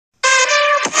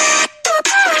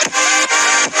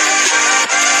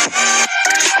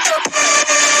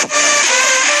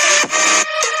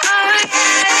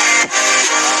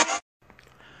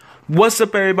What's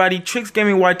up, everybody?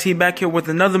 TrixxGamingYT back here with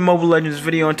another Mobile Legends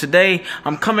video, and today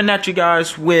I'm coming at you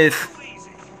guys with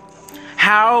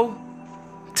how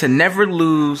to never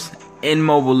lose in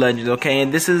Mobile Legends. Okay,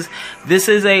 and this is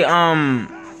a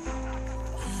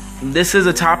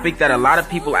topic that a lot of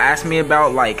people ask me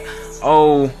about, like,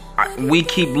 oh, we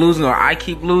keep losing or I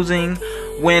keep losing,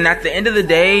 when at the end of the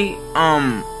day,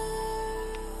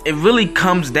 it really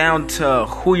comes down to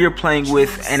who you're playing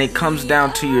with, and it comes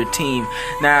down to your team.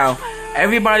 Now,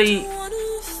 everybody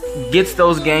gets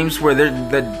those games where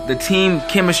the team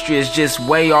chemistry is just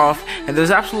way off, and there's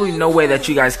absolutely no way that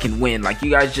you guys can win. Like, you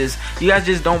guys just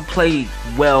don't play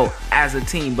well as a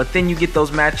team. But then you get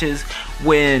those matches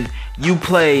when you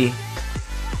play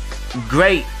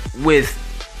great with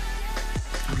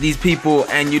these people,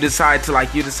 and you decide to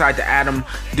add them,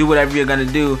 do whatever you're gonna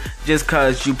do just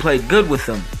cause you played good with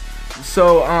them.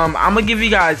 So I'm gonna give you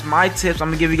guys my tips. I'm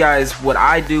gonna give you guys what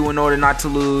I do in order not to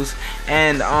lose.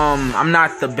 And I'm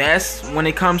not the best when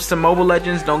it comes to Mobile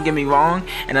Legends, don't get me wrong,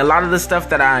 and a lot of the stuff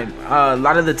that a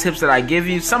lot of the tips that I give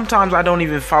you, sometimes I don't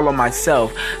even follow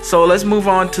myself. So let's move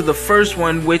on to the first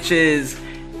one, which is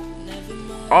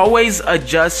always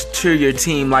adjust to your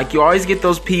team. Like, you always get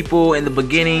those people in the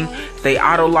beginning, they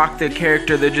auto lock their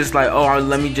character. They're just like, oh,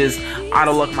 let me just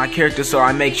auto lock my character so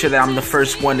I make sure that I'm the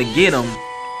first one to get them.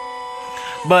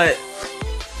 But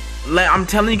I'm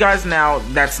telling you guys now,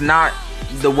 that's not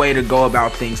the way to go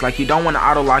about things. Like, you don't want to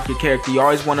auto lock your character. You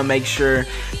always want to make sure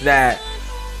that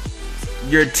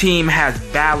your team has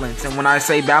balance. And when I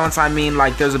say balance, I mean,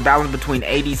 like, there's a balance between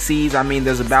ADCs. I mean,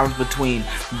 there's a balance between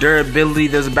durability.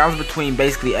 There's a balance between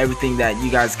basically everything that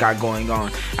you guys got going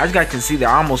on. As you guys can see there,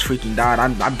 I almost freaking died.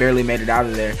 I barely made it out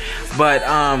of there. But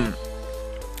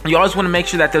you always want to make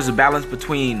sure that there's a balance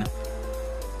between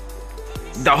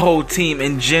the whole team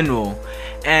in general.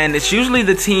 And it's usually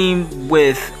the team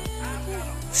with,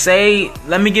 say,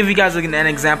 let me give you guys an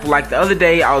example. Like, the other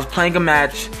day I was playing a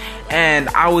match, and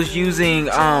I was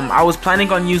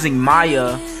planning on using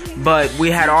Maya, but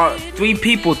we had three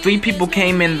people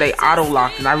came in, they auto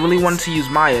locked, and I really wanted to use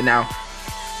Maya. Now,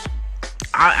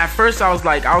 at first I was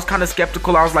kind of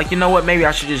skeptical. I was like, you know what, maybe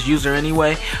I should just use her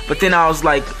anyway. But then I was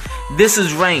like, this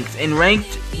is ranked. In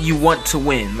ranked, you want to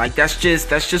win. Like, that's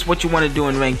just what you want to do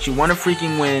in ranked. You want to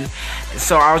freaking win.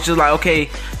 So I was just like, okay,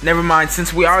 never mind.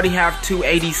 Since we already have 2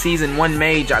 ADCs and 1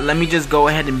 mage, let me just go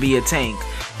ahead and be a tank.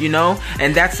 You know?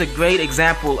 And that's a great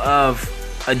example of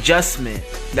adjustment.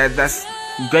 That's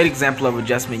a great example of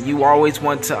adjustment. You always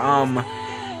want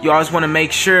to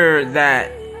make sure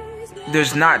that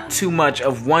there's not too much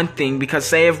of one thing,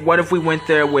 because what if we went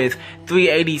there with 3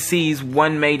 ADCs,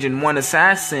 1 mage, and 1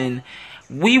 assassin?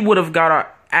 We would have got our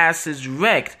asses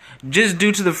wrecked, just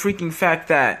due to the freaking fact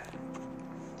that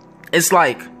it's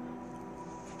like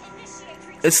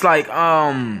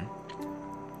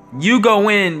you go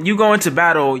into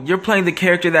battle, you're playing the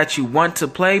character that you want to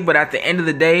play, but at the end of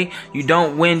the day, you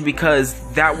don't win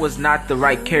because that was not the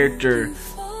right character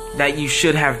that you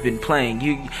should have been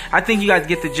playing. I think you guys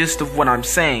get the gist of what I'm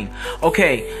saying.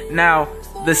 Okay, now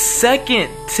the second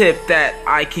tip that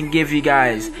I can give you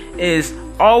guys is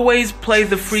always play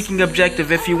the freaking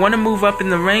objective. If you want to move up in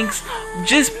the ranks,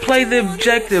 just play the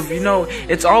objective. You know,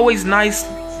 it's always nice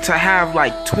to have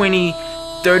like 20,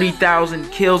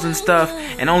 30,000 kills and stuff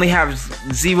and only have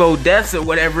 0 deaths or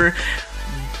whatever,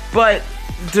 but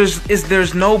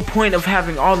there's no point of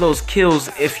having all those kills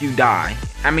if you die.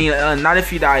 I mean, not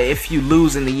if you die, if you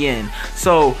lose in the end.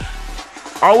 So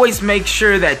always make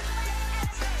sure that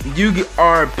you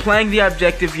are playing the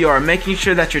objective, you are making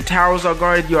sure that your towers are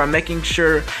guarded, you are making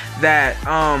sure that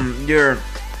your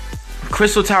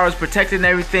crystal tower is protected and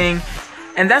everything.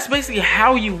 And that's basically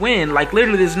how you win. Like,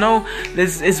 literally,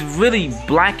 it's really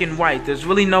black and white. There's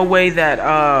really no way that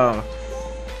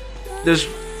there's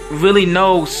really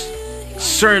no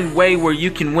certain way where you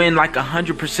can win like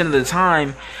 100% of the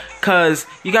time, because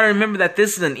you gotta remember that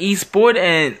this is an esport,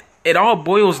 and it all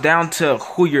boils down to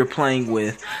who you're playing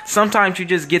with. Sometimes you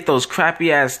just get those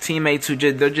crappy ass teammates who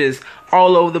they're just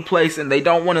all over the place, and they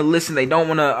don't want to listen. They don't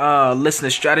want to listen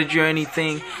to strategy or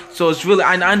anything. So it's really,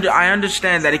 I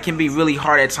understand that it can be really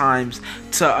hard at times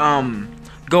to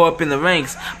go up in the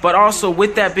ranks. But also,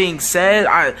 with that being said,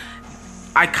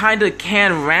 I kind of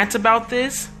can rant about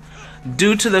this,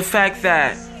 due to the fact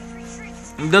that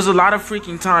there's a lot of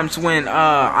freaking times when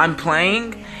I'm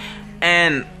playing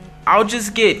and I'll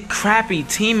just get crappy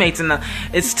teammates, and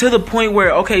it's to the point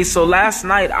where, okay, so last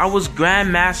night I was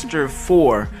Grandmaster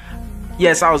 4.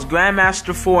 Yes, I was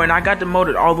Grandmaster 4, and I got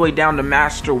demoted all the way down to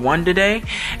Master 1 today.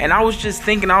 And I was just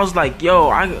thinking, I was like,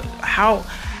 yo,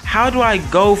 how do I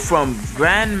go from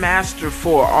Grandmaster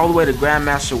 4 all the way to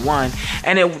Grandmaster 1?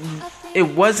 And it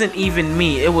wasn't even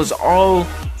me. It was all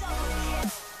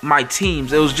my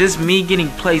teams. It was just me getting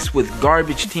placed with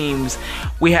garbage teams.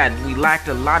 We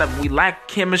lacked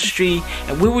chemistry,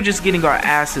 and we were just getting our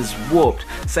asses whooped.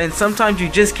 And sometimes you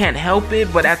just can't help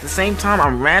it, but at the same time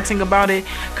I'm ranting about it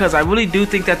because I really do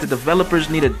think that the developers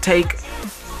need to take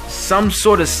some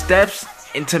sort of steps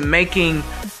into making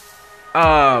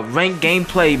ranked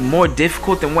gameplay more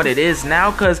difficult than what it is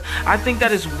now, because I think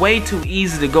that it's way too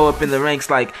easy to go up in the ranks.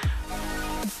 Like,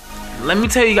 let me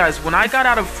tell you guys, when I got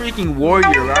out of freaking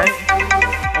Warrior,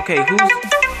 right? Okay,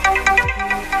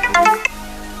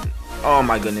 oh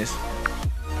my goodness.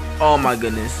 Oh my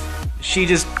goodness. She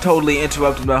just totally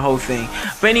interrupted the whole thing.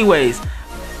 But anyways,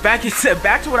 back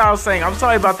to what I was saying. I'm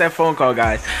sorry about that phone call,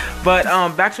 guys. But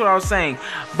back to what I was saying.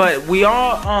 But we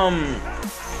all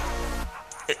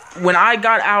when I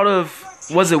got out of,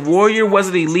 was it Warrior? Was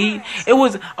it Elite? It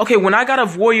was okay. When I got out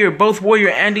of Warrior, both Warrior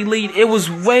and Elite, it was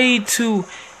way too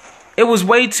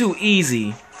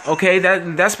easy. Okay,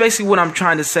 that's basically what I'm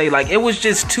trying to say. Like, it was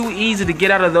just too easy to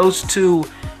get out of those two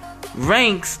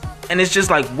ranks, and it's just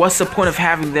like, what's the point of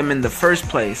having them in the first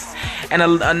place? And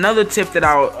another tip that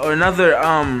another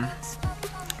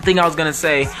thing I was gonna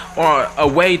say, or a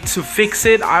way to fix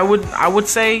it, I would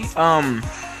say,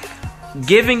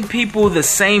 giving people the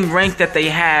same rank that they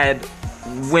had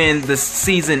when the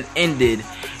season ended.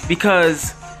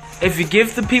 Because if you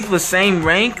give the people the same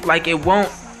rank, like, it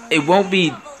won't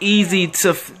be easy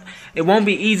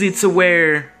to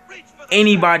where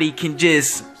anybody can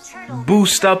just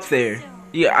boost up there.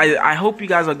 Yeah, I hope you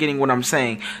guys are getting what I'm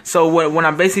saying. So what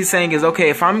I'm basically saying is, okay,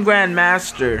 if I'm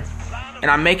Grandmaster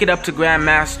and I make it up to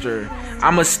Grandmaster,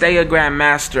 I'm gonna stay a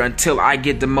Grandmaster until I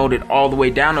get demoted all the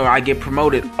way down, or I get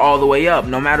promoted all the way up.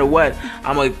 No matter what,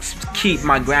 I'm gonna keep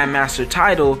my Grandmaster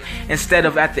title, instead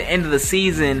of at the end of the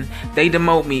season they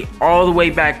demote me all the way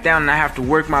back down and I have to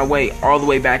work my way all the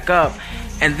way back up.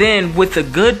 And then with the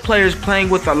good players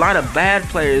playing with a lot of bad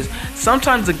players,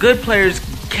 sometimes the good players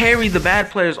carry the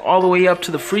bad players all the way up to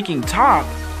the freaking top.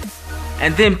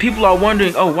 And then people are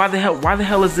wondering, oh, why the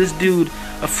hell is this dude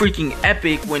a freaking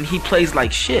epic when he plays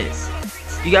like shit?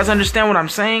 You guys understand what I'm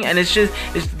saying? And it's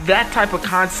that type of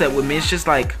concept with me. It's just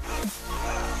like,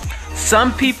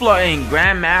 some people are in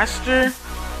Grandmaster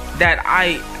that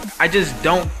I just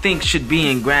don't think should be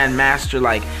in Grandmaster.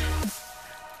 Like,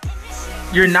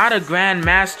 you're not a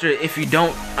Grandmaster if you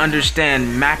don't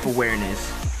understand map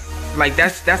awareness. Like,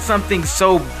 that's something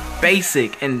so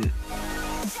basic and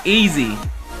easy.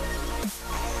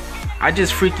 I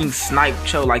just freaking sniped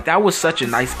Cho. Like, that was such a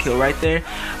nice kill right there.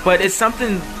 But it's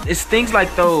things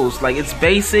like those. Like, it's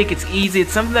basic, it's easy,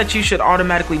 it's something that you should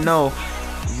automatically know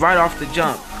right off the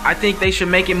jump. I think they should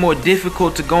make it more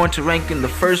difficult to go into rank in the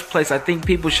first place. I think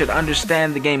people should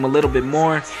understand the game a little bit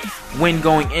more when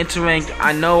going into ranked.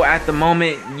 I know at the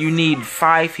moment you need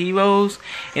 5 heroes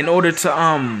in order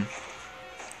to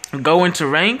go into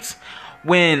ranks,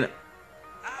 when,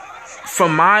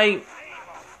 from my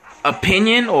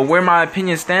opinion, or where my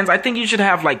opinion stands, I think you should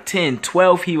have like 10,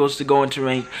 12 heroes to go into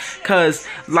rank. Cause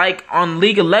like on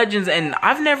League of Legends, and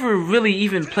I've never really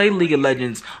even played League of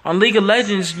Legends, on League of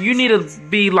Legends you need to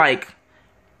be like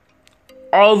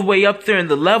all the way up there in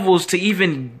the levels to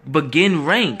even begin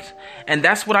ranked. And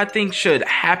that's what I think should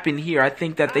happen here. I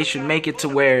think that they should make it to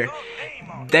where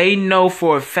they know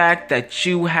for a fact that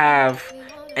you have,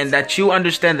 and that you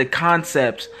understand the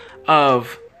concepts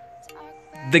of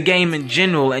the game in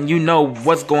general, and you know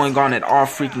what's going on at all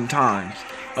freaking times.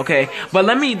 Okay, but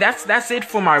that's it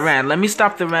for my rant. Let me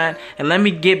stop the rant and let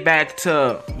me get back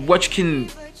to what you can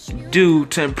do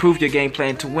to improve your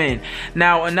gameplay and to win.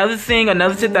 Now, another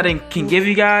tip that I can give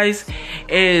you guys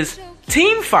is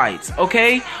team fights.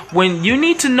 Okay, when you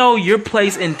need to know your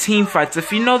place in team fights.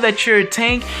 If you know that you're a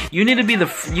tank, you need to be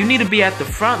at the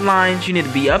front lines. You need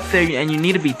to be up there, and you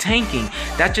need to be tanking.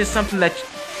 That's just something that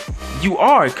you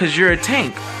are, because you're a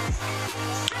tank.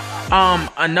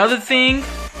 Another thing.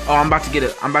 Oh, I'm about to get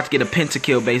a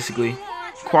pentakill, basically.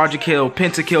 Quadra-kill,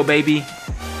 pentakill, baby.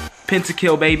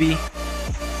 Pentakill, baby.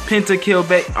 Pentakill,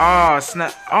 baby. Oh,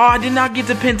 snap. Oh, I did not get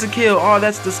the pentakill. Oh,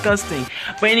 that's disgusting.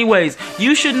 But anyways,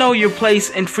 you should know your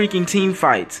place in freaking team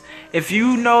fights. If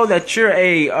you know that you're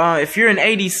if you're an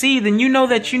ADC, then you know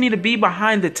that you need to be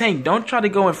behind the tank. Don't try to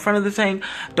go in front of the tank.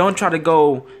 Don't try to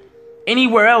go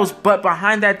anywhere else but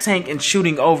behind that tank and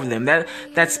shooting over them.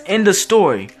 That's end of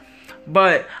story.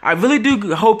 But I really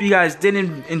do hope you guys did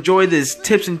enjoy this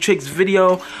tips and tricks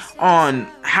video on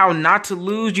how not to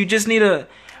lose. You just need to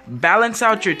balance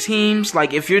out your teams.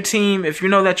 Like if your team, if you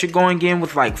know that you're going in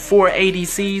with like 4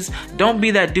 ADCs, don't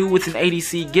be that dude with an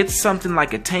ADC. Get something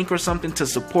like a tank or something to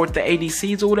support the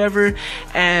ADCs or whatever.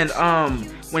 And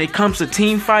when it comes to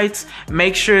team fights,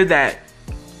 make sure that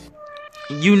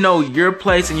you know your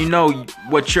place and you know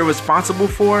what you're responsible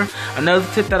for. Another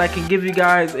tip that I can give you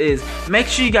guys is make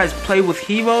sure you guys play with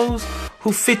heroes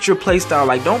who fit your playstyle.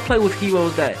 Like, don't play with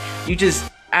heroes that you just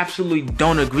absolutely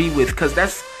don't agree with, because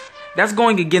that's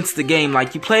going against the game.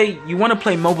 Like, you want to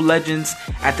play Mobile Legends.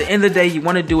 At the end of the day, you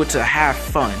want to do it to have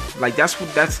fun. Like,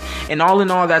 and all in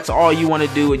all, that's all you want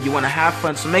to do, and you want to have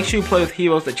fun. So make sure you play with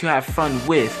heroes that you have fun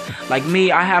with. Like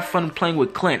me, I have fun playing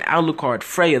with Clint, Alucard,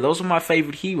 Freya. Those are my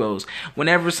favorite heroes.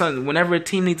 Whenever a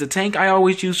team needs a tank, I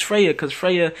always use Freya, because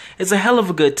Freya is a hell of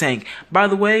a good tank. By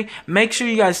the way, make sure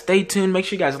you guys stay tuned. Make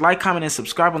sure you guys like, comment, and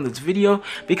subscribe on this video,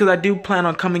 because I do plan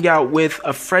on coming out with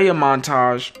a Freya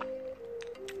montage.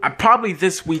 Probably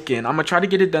this weekend. I'm gonna try to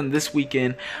get it done this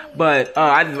weekend, but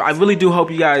I really do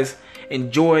hope you guys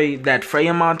enjoy that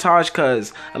Freya montage,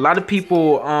 because a lot of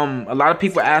people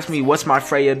ask me what's my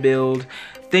Freya build,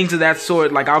 things of that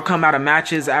sort. Like, I'll come out of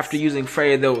matches after using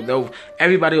Freya.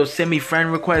 Everybody will send me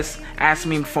friend requests asking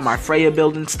me for my Freya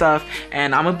build and stuff,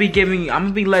 and I'm gonna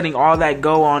be letting all that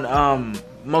go on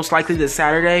most likely this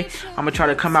Saturday. I'm gonna try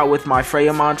to come out with my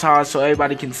Freya montage so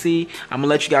everybody can see. I'm gonna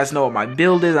let you guys know what my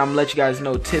build is. I'm gonna let you guys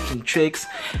know tips and tricks.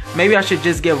 Maybe I should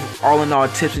just give all in all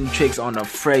tips and tricks on the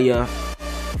Freya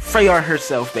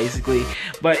herself, basically.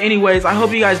 But anyways, I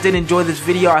hope you guys did enjoy this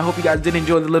video. I hope you guys did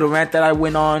enjoy the little rant that I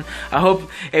went on. I hope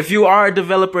if you are a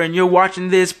developer and you're watching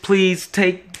this, please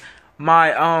take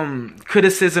my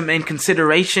criticism in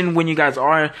consideration when you guys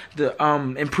are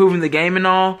improving the game and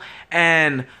all.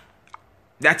 And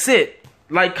that's it.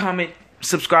 Like, comment,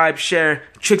 subscribe, share.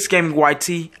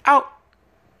 TrixxGamingYT out.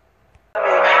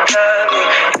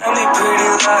 Tell me pretty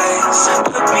lies,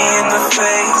 look me in the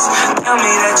face. Tell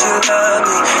me that you love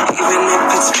me, even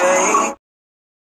if it's fake.